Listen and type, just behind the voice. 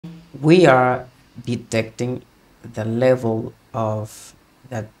we are detecting the level of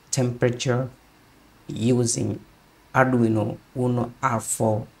the temperature using Arduino Uno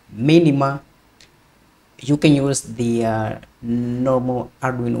R4 minima. You can use the normal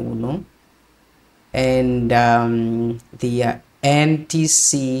Arduino Uno and the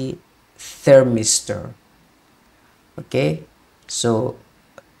NTC Thermistor. Okay, so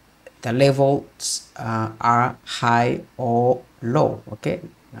the levels are high or low. Okay,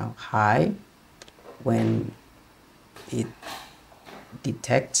 now high when it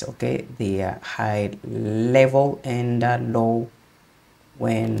detects, okay, the high level, and low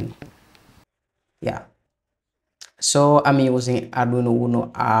when, yeah. So I'm using Arduino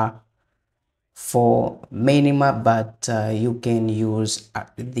Uno R for minima, but you can use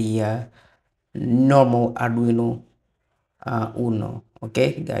the normal Arduino Uno.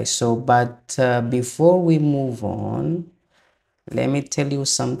 Okay guys, so but before we move on, let me tell you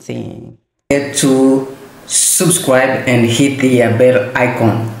something. Get to subscribe and hit the bell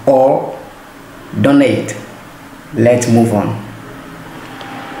icon or donate. Let's move on.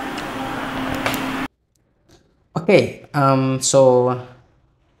 Okay, so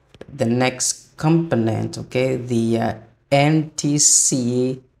the next component, okay, the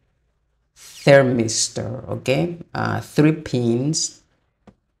NTC Thermistor, okay, 3 pins.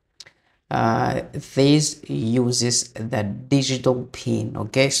 This uses the digital pin,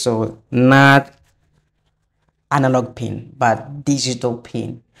 okay, so not analog pin but digital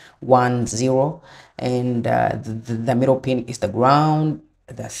pin, 1 0, and the middle pin is the ground,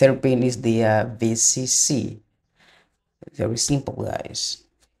 the third pin is the VCC. Very simple guys.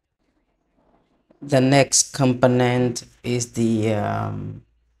 The next component is the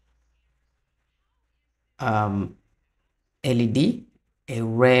LED, a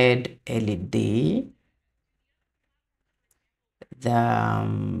red LED,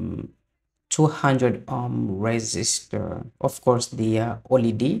 the 200 ohm resistor, of course the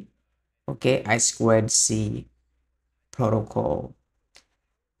OLED, okay, 𝐼²C protocol.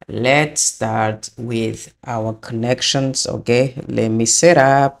 Let's start with our connections. Okay, let me set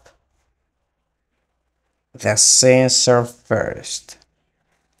up the sensor first.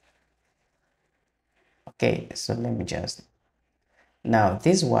 Okay, so let me just, now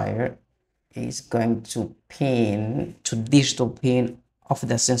this wire is going to pin to digital pin of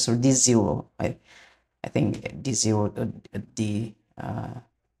the sensor D0. I think D0 or D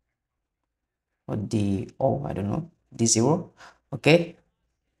or D0, I don't know, D0. Okay,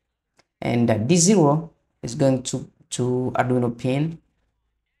 and D0 is going to Arduino pin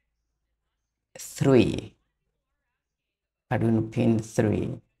 3, Arduino pin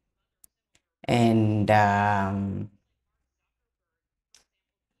 3, and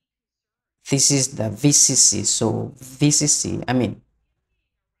this is the VCC. So VCC, I mean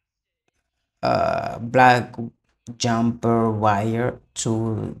black jumper wire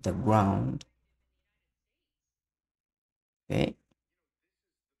to the ground. Okay,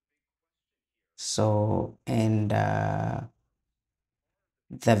 so and the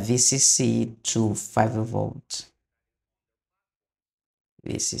VCC to 5 volt,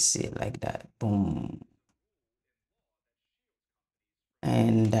 VCC like that, boom.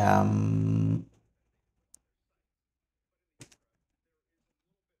 And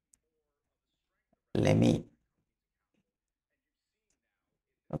let me,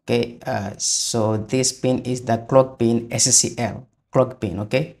 okay, so this pin is the clock pin, SCL clock pin.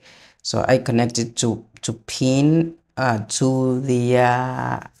 Okay, so I connected to pin to the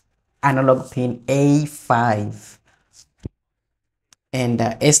analog pin A5, and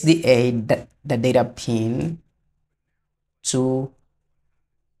SDA, the data pin to,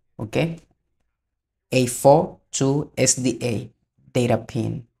 okay, A4 to SDA data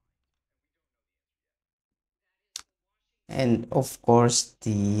pin, and of course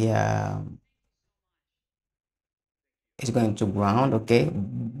the is going to ground. Okay,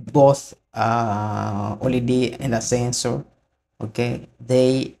 both OLED and the sensor, okay,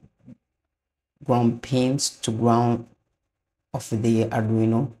 they ground pins to ground of the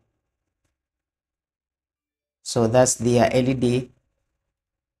Arduino. So that's the LED,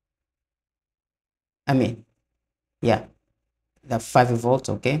 I mean, yeah, the 5 volt,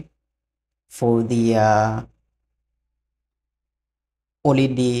 okay, for the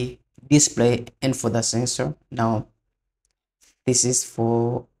OLED display and for the sensor. Now this is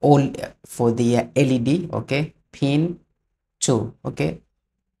for all, for the LED, okay, pin 2, okay,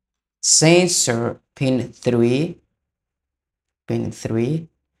 sensor pin 3,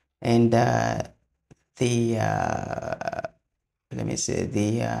 and the let me see,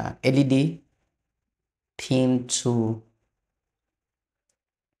 the LED pin 2,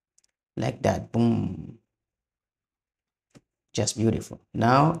 like that. Boom, just beautiful.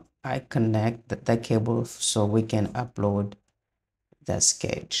 Now I connect the cable so we can upload the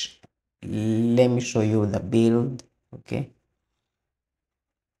sketch. Let me show you the build. Okay,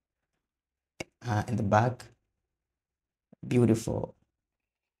 in the back, beautiful.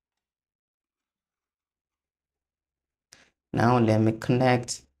 Now let me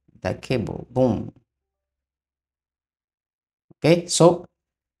connect the cable. Boom. Okay, so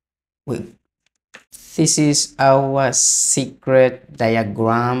this is our secret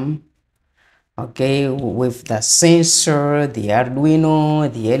diagram. Okay, with the sensor, the Arduino,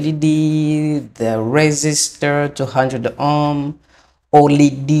 the LED, the resistor, 200 ohm,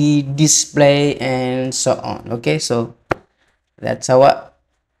 OLED display, and so on. Okay, so that's our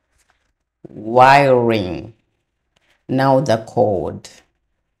wiring. Now the code.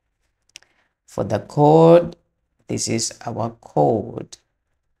 For the code, this is our code.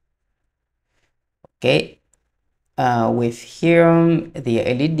 Okay, with here the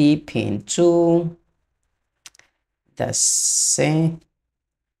LED pin 2, the sensor,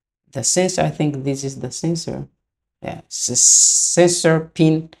 I think this is the sensor. Yeah, sensor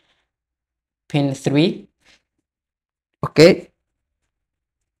pin 3. Okay,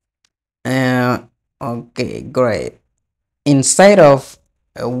 okay, great. Inside of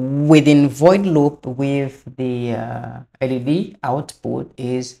within void loop with the LED output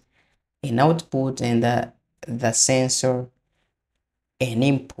is an output, and the sensor an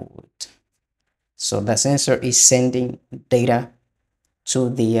input. So the sensor is sending data to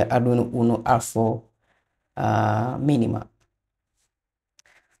the Arduino Uno R4 minima.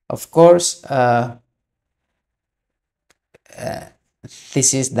 Of course,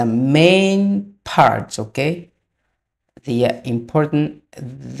 this is the main part. Okay, the important,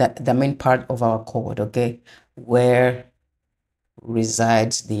 the main part of our code. Okay, where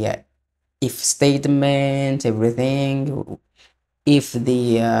resides the if statement, everything. If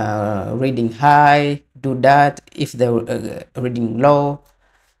the reading high, do that. If the reading low,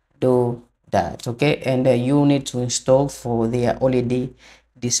 do that. Okay, and you need to install for the OLED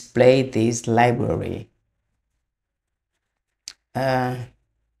display this library.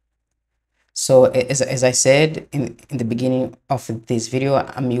 So as I said in the beginning of this video,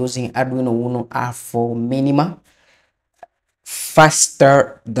 I'm using Arduino Uno R4 minima,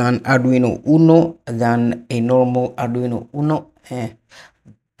 faster than Arduino Uno, than a normal Arduino Uno.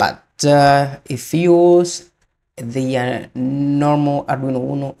 But if you use the normal Arduino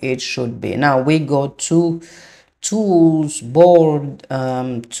Uno, it should be. Now we go to tools, board,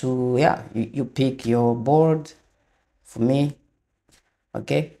 to, yeah, you pick your board for me.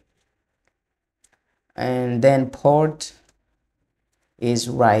 Okay, and then port is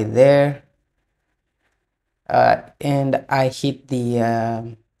right there, and I hit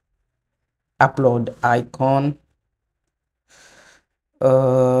the upload icon.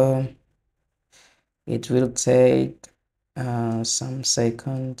 It will take some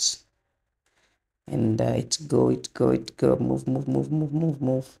seconds, and it go, move.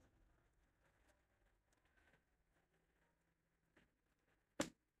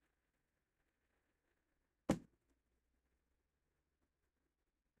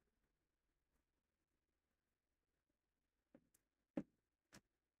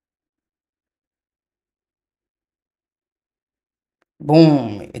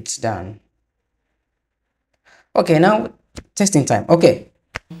 Boom, it's done. Okay, now testing time. Okay,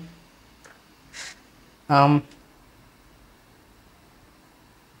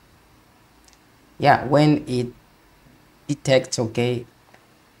 yeah, when it detects, okay,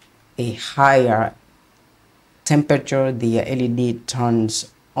 a higher temperature, the LED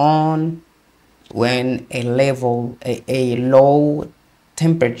turns on. When a low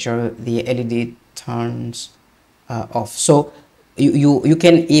temperature, the LED turns off. So you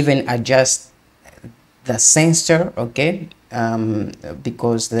can even adjust the sensor. Okay,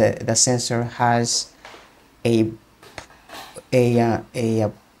 because the sensor has a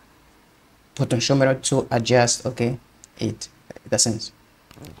potentiometer to adjust, okay, the sensor.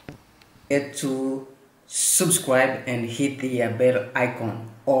 Get to subscribe and hit the bell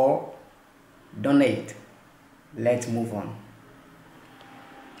icon, or donate. Let's move on.